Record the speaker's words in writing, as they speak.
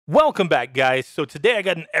Welcome back, guys. So today I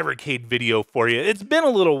got an Evercade video for you. It's been a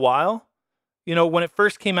little while. You know, when it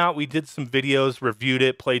first came out, we did some videos, reviewed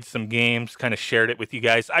it, played some games, kind of shared it with you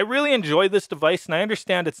guys. I really enjoy this device, and I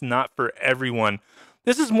understand it's not for everyone.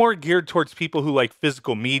 This is more geared towards people who like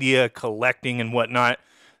physical media, collecting, and whatnot.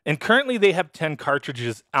 And currently they have 10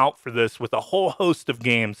 cartridges out for this with a whole host of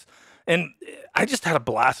games. And I just had a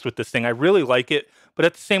blast with this thing. I really like it, but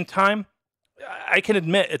at the same time, I can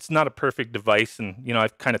admit it's not a perfect device, and you know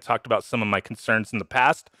I've kind of talked about some of my concerns in the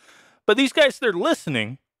past. But these guys, they're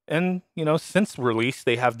listening, and you know since release,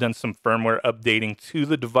 they have done some firmware updating to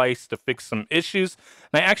the device to fix some issues.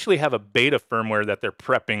 And I actually have a beta firmware that they're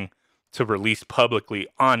prepping to release publicly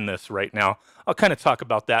on this right now. I'll kind of talk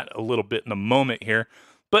about that a little bit in a moment here.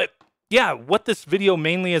 But yeah, what this video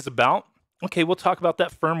mainly is about. Okay, we'll talk about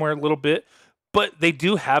that firmware a little bit. But they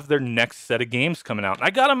do have their next set of games coming out, and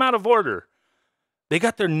I got them out of order. They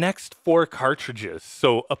got their next 4 cartridges,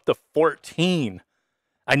 so up to 14.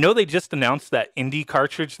 I know they just announced that indie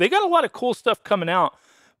cartridge. They got a lot of cool stuff coming out,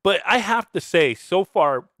 but I have to say, so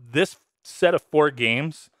far, this set of 4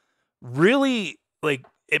 games really, like,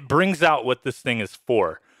 it brings out what this thing is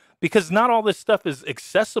for. Because not all this stuff is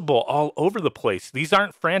accessible all over the place. These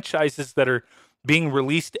aren't franchises that are being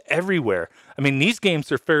released everywhere. I mean, these games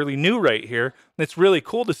are fairly new right here, and it's really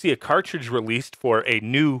cool to see a cartridge released for a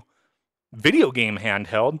new video game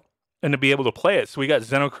handheld and to be able to play it. So we got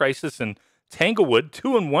Xeno Crisis and Tanglewood,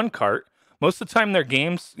 2-in-1 cart. Most of the time, their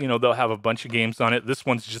games, you know, they'll have a bunch of games on it. This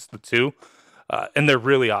one's just the 2, and they're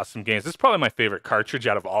really awesome games. This is probably my favorite cartridge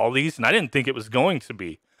out of all these, and I didn't think it was going to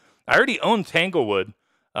be. I already own Tanglewood.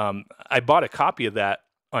 I bought a copy of that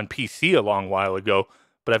on PC a long while ago,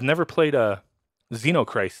 but I've never played a Xeno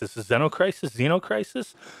Crisis. Xeno Crisis? Xeno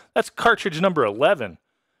Crisis? That's cartridge number 11.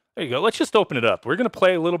 There you go. Let's just open it up. We're going to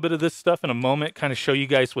play a little bit of this stuff in a moment, kind of show you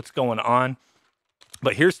guys what's going on.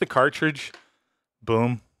 But here's the cartridge.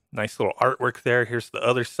 Boom. Nice little artwork there. Here's the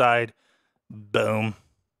other side. Boom.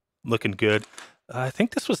 Looking good. I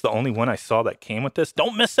think this was the only one I saw that came with this.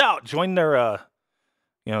 Don't miss out. Join their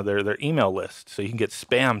their email list so you can get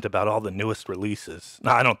spammed about all the newest releases.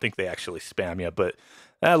 No, I don't think they actually spam you, but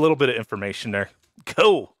a little bit of information there.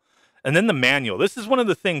 Go. And then the manual. This is one of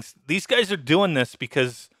the things. These guys are doing this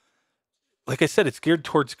because, like I said, it's geared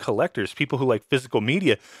towards collectors, people who like physical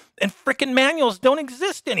media, and freaking manuals don't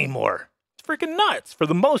exist anymore. It's freaking nuts for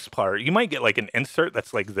the most part. You might get like an insert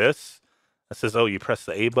that's like this that says, oh, you press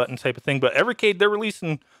the A button type of thing. But Evercade, they're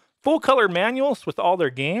releasing full color manuals with all their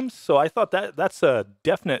games. So I thought that's a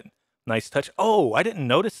definite nice touch. Oh, I didn't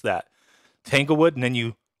notice that. Tanglewood, and then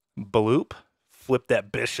you bloop, flip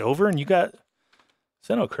that bish over, and you got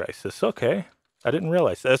Xeno Crisis. Okay. I didn't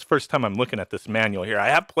realize that. That's the first time I'm looking at this manual here. I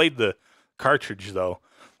have played the cartridge though.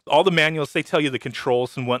 All the manuals, they tell you the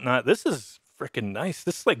controls and whatnot. This is freaking nice.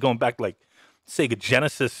 This is like going back like Sega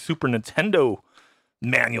Genesis, Super Nintendo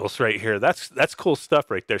manuals right here. That's cool stuff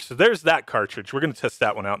right there. So there's that cartridge. We're going to test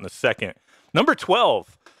that one out in a second. Number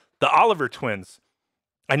 12, the Oliver Twins.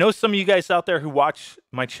 I know some of you guys out there who watch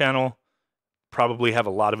my channel probably have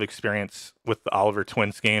a lot of experience with the Oliver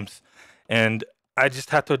Twins games, and I just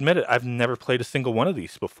have to admit it, I've never played a single one of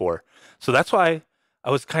these before. So that's why I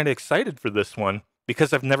was kind of excited for this one,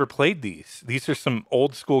 because I've never played these. These are some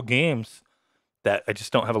old school games that I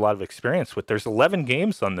just don't have a lot of experience with. There's 11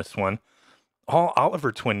 games on this one, all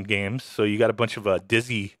Oliver Twin games. So you got a bunch of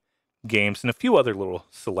Dizzy games and a few other little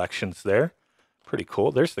selections there. Pretty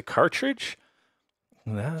cool. There's the cartridge.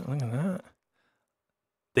 Look at that.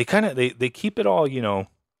 They kind of, they keep it all, you know,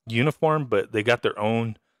 uniform, but they got their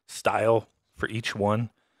own style for each one.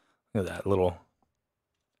 Look at that little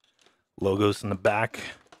logos in the back.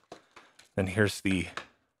 Then here's the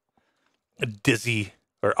Dizzy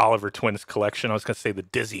or Oliver Twins collection. I was going to say the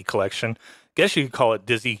Dizzy collection. Guess you could call it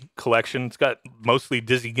Dizzy collection. It's got mostly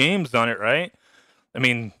Dizzy games on it, right? I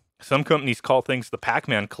mean, some companies call things the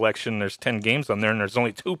Pac-Man collection. There's 10 games on there, and there's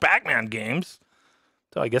only 2 Pac-Man games.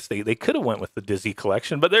 So I guess they could have went with the Dizzy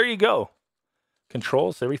collection, but there you go.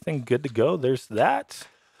 Controls, everything good to go. There's that.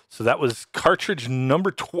 So that was cartridge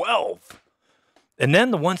number 12. And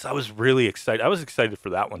then the ones I was really excited. I was excited for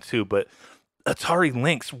that one too, but Atari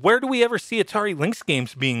Lynx. Where do we ever see Atari Lynx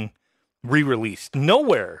games being re-released?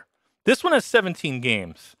 Nowhere. This one has 17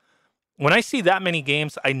 games. When I see that many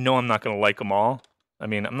games, I know I'm not going to like them all. I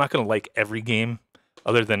mean, I'm not going to like every game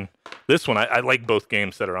other than this one. I like both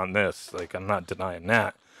games that are on this. Like, I'm not denying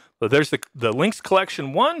that. But there's the Lynx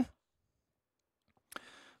Collection 1.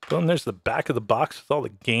 Boom, there's the back of the box with all the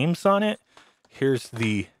games on it. Here's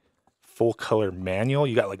the full color manual.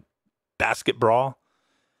 You got like Basket Brawl.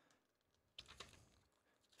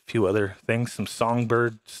 few other things, some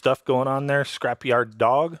Songbird stuff going on there. Scrapyard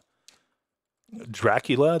Dog,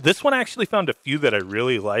 Dracula. This one I actually found a few that I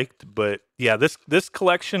really liked, but yeah, this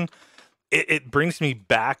collection, it brings me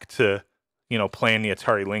back to, you know, playing the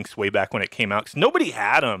Atari Lynx way back when it came out, because nobody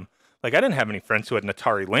had them. Like, I didn't have any friends who had an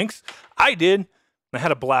Atari Lynx. I did. I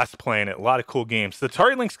had a blast playing it. A lot of cool games. The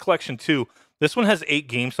Atari Lynx Collection 2, this one has 8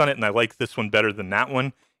 games on it, and I like this one better than that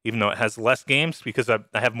one, even though it has less games, because I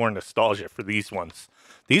have more nostalgia for these ones.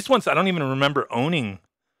 These ones, I don't even remember owning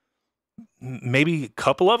maybe a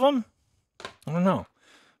couple of them. I don't know.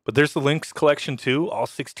 But there's the Lynx Collection 2, all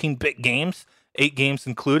 16-bit games, 8 games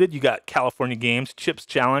included. You got California Games, Chips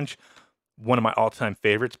Challenge, one of my all-time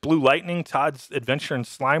favorites, Blue Lightning, Todd's Adventure in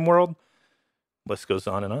Slime World. List goes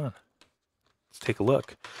on and on. Let's take a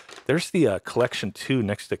look. There's the Collection 2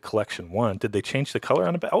 next to Collection 1. Did they change the color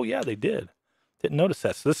on the back? Oh, yeah, they did. Didn't notice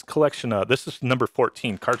that. So this collection, this is number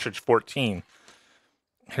 14, cartridge 14.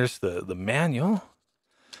 Here's the manual.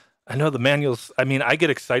 I know the manuals, I mean, I get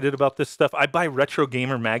excited about this stuff. I buy Retro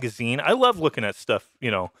Gamer magazine. I love looking at stuff, you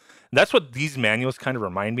know. That's what these manuals kind of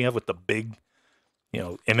remind me of, with the big, you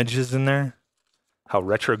know, images in there. How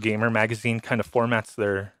Retro Gamer magazine kind of formats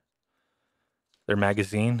their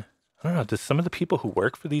magazine. I don't know. Does some of the people who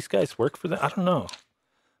work for these guys work for them? I don't know.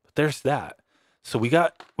 But there's that. So we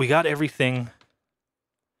got everything.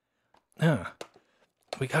 Yeah.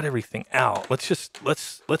 We got everything out.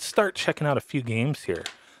 Let's start checking out a few games here.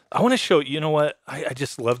 I want to show you know what? I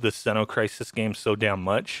just love this Xeno Crisis game so damn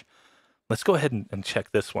much. Let's go ahead and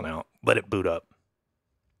check this one out. Let it boot up.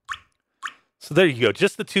 So there you go.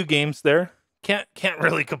 Just the 2 games there. Can't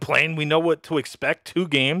really complain. We know what to expect. 2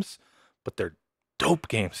 games, but they're dope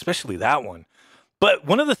games, especially that one. But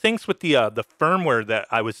one of the things with the firmware that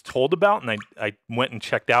I was told about, and I went and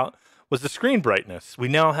checked out, was the screen brightness. We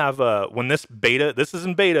now have when this is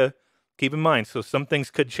in beta, keep in mind, so some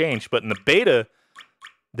things could change, but in the beta,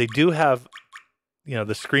 they do have, you know,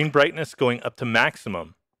 the screen brightness going up to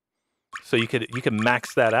maximum. So you could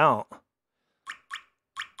max that out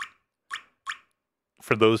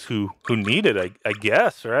for those who need it, I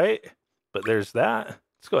guess, right? But there's that.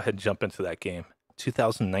 Let's go ahead and jump into that game.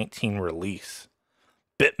 2019 release.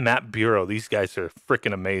 Bitmap Bureau. These guys are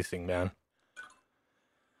freaking amazing, man.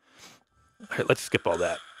 All right, let's skip all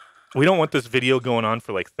that. We don't want this video going on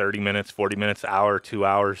for like 30 minutes, 40 minutes, hour, 2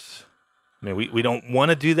 hours. I mean, we don't want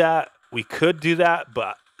to do that. We could do that,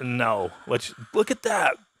 but no. Let's look at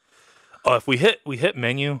that. Oh, if we hit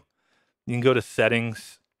menu, you can go to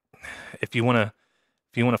settings. If you want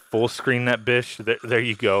to full screen that bish, there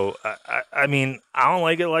you go. I mean, I don't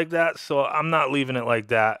like it like that, so I'm not leaving it like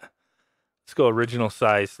that. Let's go original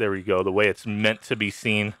size. There we go. The way it's meant to be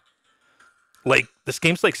seen. Like, this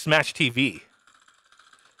game's like Smash TV.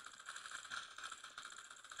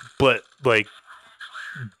 But, like,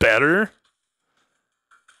 better.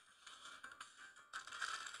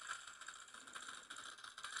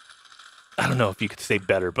 I don't know if you could say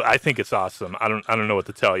better, but I think it's awesome. I don't know what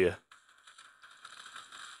to tell you.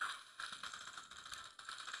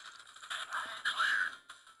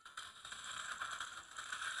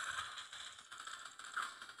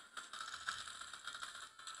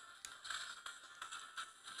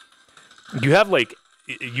 You have, like,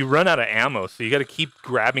 you run out of ammo, so you got to keep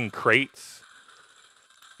grabbing crates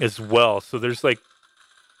as well. So there's, like,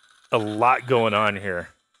 a lot going on here.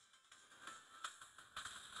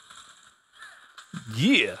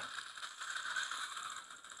 Yeah.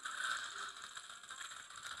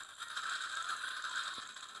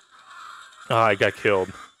 Oh, I got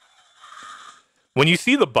killed. When you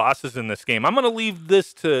see the bosses in this game, I'm going to leave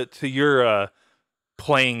this to your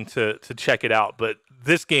playing to check it out, but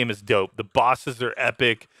this game is dope. The bosses are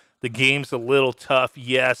epic. The game's a little tough,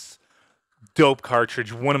 yes. Dope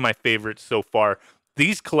cartridge, one of my favorites so far.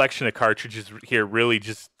 These collection of cartridges here really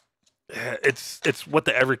just, it's what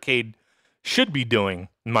the Evercade should be doing,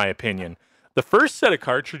 in my opinion. The first set of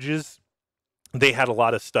cartridges, they had a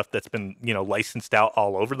lot of stuff that's been, you know, licensed out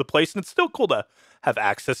all over the place, and it's still cool to have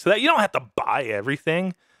access to that. You don't have to buy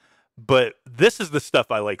everything, but this is the stuff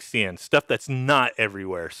I like seeing, stuff that's not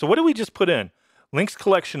everywhere. So what did we just put in? Lynx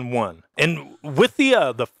Collection 1. And with the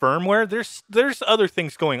firmware, there's other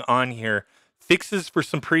things going on here. Fixes for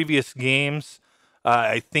some previous games.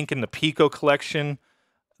 I think in the Pico Collection,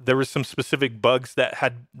 there were some specific bugs that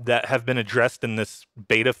have been addressed in this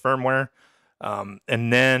beta firmware.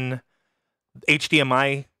 And then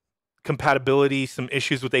HDMI compatibility, some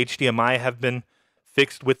issues with HDMI have been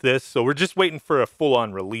fixed with this. So we're just waiting for a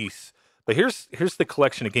full-on release. But here's the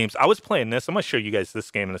collection of games. I was playing this. I'm going to show you guys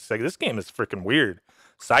this game in a second. This game is freaking weird.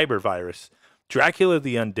 Cyber Virus. Dracula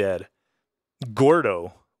the Undead.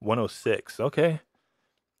 Gordo 106. Okay.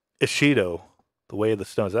 Ishido, The Way of the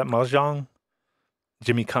Stone. Is that Mahjong?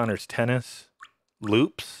 Jimmy Connor's Tennis.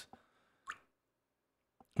 Loops.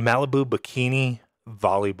 Malibu Bikini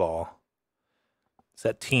Volleyball. Is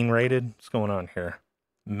that teen rated? What's going on here?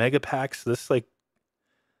 Mega Packs. This like,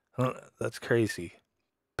 that's crazy.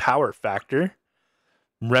 Power Factor.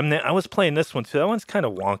 Remnant. I was playing this one too. That one's kind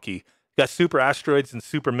of wonky. Got Super Asteroids and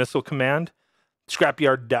Super Missile Command.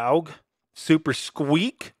 Scrapyard Dog. Super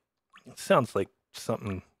Squeak. It sounds like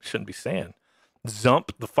something I shouldn't be saying. Zump,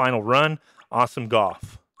 The Final Run. Awesome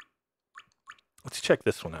Golf. Let's check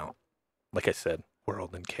this one out. Like I said,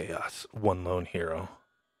 World in Chaos. One Lone Hero.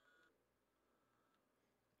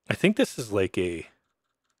 I think this is like a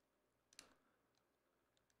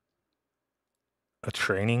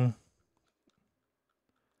training.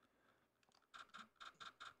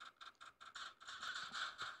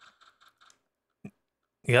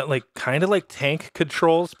 You got like kind of like tank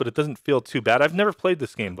controls, but it doesn't feel too bad. I've never played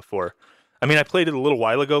this game before. I mean, I played it a little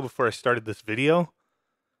while ago before I started this video.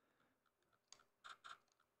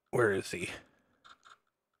 Where is he?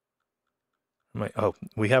 Oh,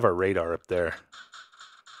 we have our radar up there.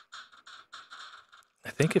 I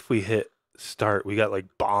think if we hit start, we got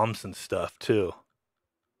like bombs and stuff too.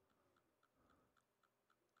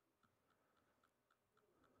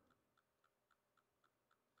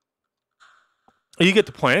 You get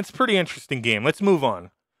the point. It's a pretty interesting game. Let's move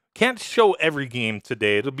on. Can't show every game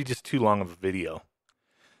today. It'll be just too long of a video.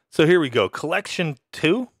 So here we go. Collection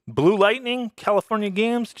 2. Blue Lightning, California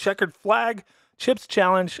Games, Checkered Flag, Chips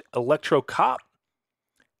Challenge, Electro Cop,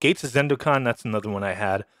 Gates of Zendokon. That's another one I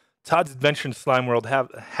had. Todd's Adventure in Slime World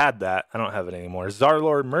had that. I don't have it anymore.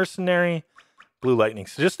 Zarlord Mercenary, Blue Lightning.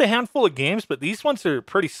 So just a handful of games, but these ones are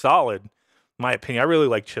pretty solid, in my opinion. I really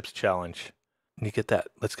like Chips Challenge. And you get that.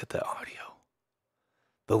 Let's get that audio.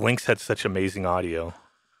 The Lynx had such amazing audio.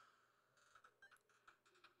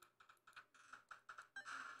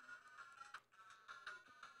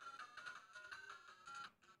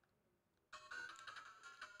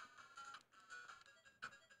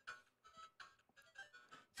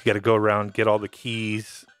 You got to go around, get all the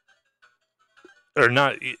keys. Or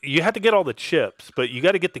not, you had to get all the chips, but you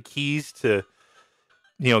got to get the keys to,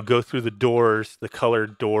 go through the doors, the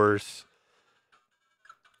colored doors.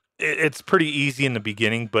 It's pretty easy in the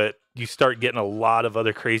beginning, but you start getting a lot of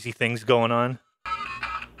other crazy things going on.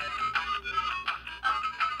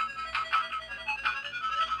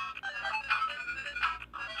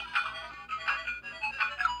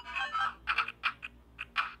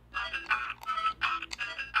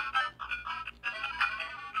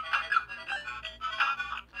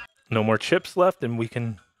 No more chips left, and we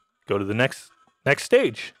can go to the next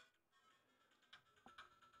stage.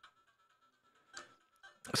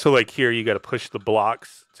 So like here, you got to push the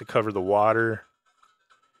blocks to cover the water,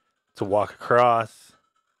 to walk across.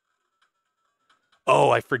 Oh,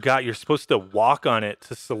 I forgot. You're supposed to walk on it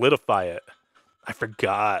to solidify it. I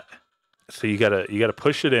forgot. So you gotta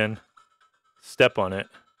push it in, step on it.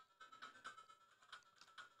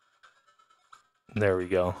 There we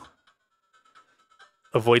go.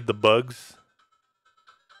 Avoid the bugs.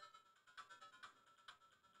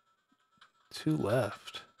 2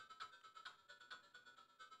 left.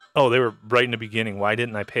 Oh, they were right in the beginning. Why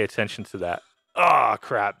didn't I pay attention to that? Ah,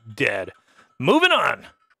 crap. Dead. Moving on.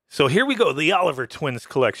 So here we go. The Oliver Twins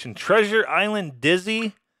Collection. Treasure Island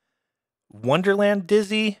Dizzy. Wonderland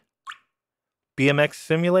Dizzy. BMX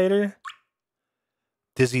Simulator.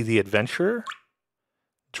 Dizzy the Adventurer.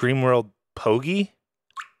 Dreamworld Pogie.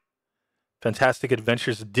 Fantastic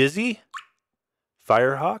Adventures Dizzy.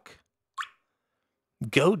 Firehawk.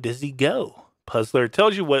 Go Dizzy Go. Puzzler. It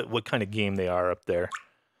tells you what kind of game they are up there.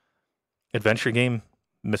 Adventure game.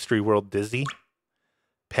 Mystery World Dizzy.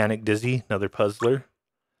 Panic Dizzy. Another puzzler.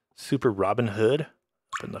 Super Robin Hood.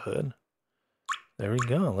 Up in the hood. There we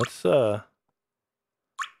go. Let's Oh,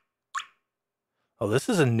 this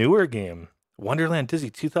is a newer game. Wonderland Dizzy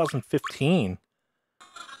 2015.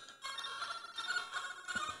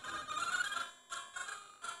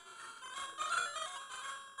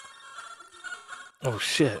 Oh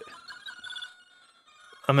shit.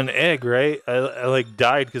 I'm an egg, right? I like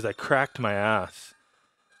died because I cracked my ass.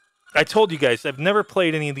 I told you guys, I've never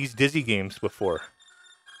played any of these Dizzy games before.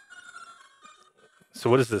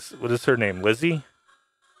 So what is this? What is her name? Lizzie?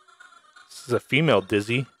 This is a female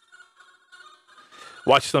Dizzy.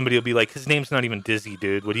 Watch somebody will be like, his name's not even Dizzy,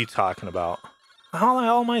 dude. What are you talking about? How the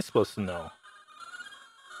hell am I supposed to know?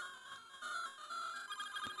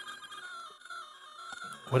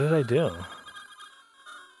 What did I do?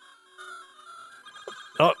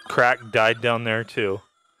 Oh, crack died down there too.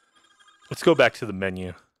 Let's go back to the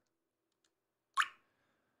menu.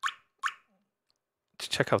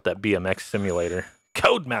 check out that BMX simulator.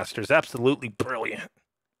 Codemaster's absolutely brilliant.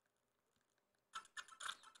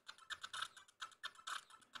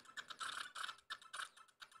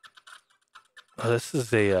 Oh, this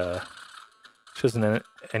is a shows an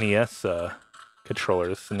NES controller.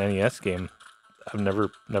 This is an NES game. I've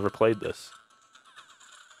never played this.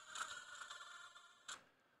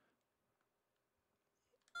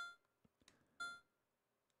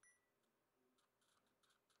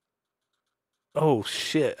 Oh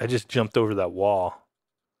shit, I just jumped over that wall.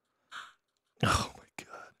 Oh my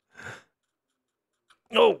god.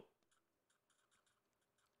 Oh.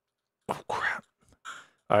 Oh crap.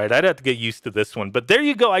 All right, I'd have to get used to this one. But there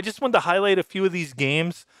you go. I just wanted to highlight a few of these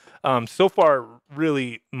games. So far,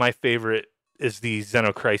 really, my favorite is the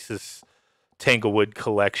Xeno Crisis Tanglewood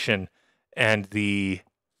Collection and the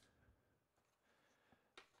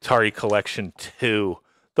Atari Collection 2.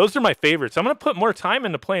 Those are my favorites. I'm going to put more time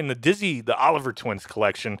into playing the Oliver Twins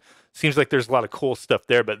collection. Seems like there's a lot of cool stuff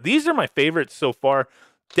there, but these are my favorites so far.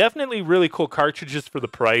 Definitely really cool cartridges for the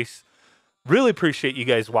price. Really appreciate you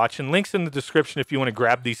guys watching. Links in the description if you want to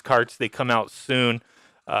grab these carts. They come out soon.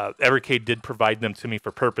 Evercade did provide them to me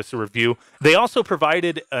for purpose of review. They also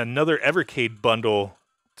provided another Evercade bundle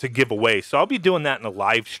to give away. So I'll be doing that in a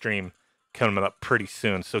live stream coming up pretty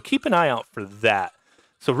soon. So keep an eye out for that.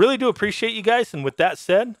 So really do appreciate you guys. And with that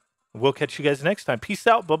said, we'll catch you guys next time. Peace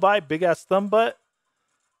out. Bye-bye. Big ass thumb butt.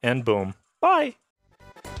 And boom. Bye.